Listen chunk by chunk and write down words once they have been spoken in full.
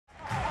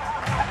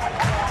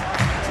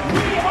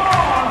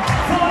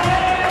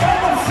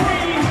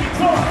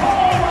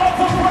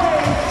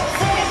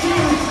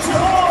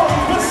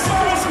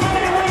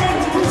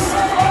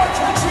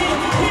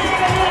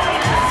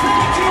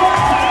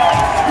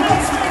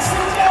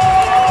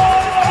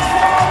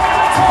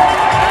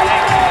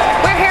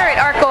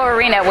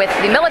with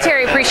the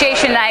Military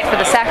Appreciation Night for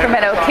the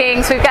Sacramento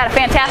Kings. We've got a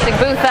fantastic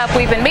booth up.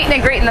 We've been meeting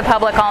and greeting the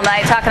public all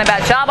night, talking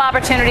about job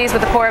opportunities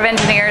with the Corps of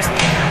Engineers,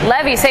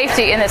 levee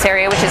safety in this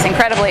area, which is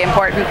incredibly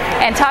important,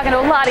 and talking to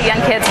a lot of young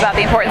kids about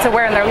the importance of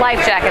wearing their life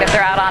jacket if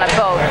they're out on a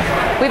boat.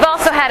 We've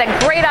also had a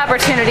great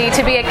opportunity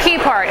to be a key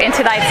part in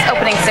tonight's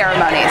opening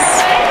ceremonies.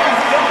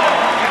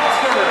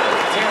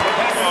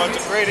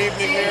 It's a great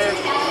evening here,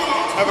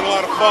 having a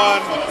lot of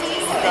fun.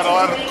 We've got a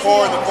lot of the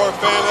Corps and the Corps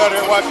fans out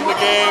here watching the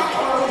game.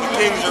 The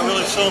Kings are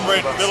really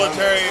celebrating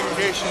Military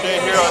Appreciation Day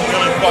here on a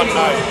really fun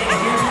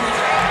night.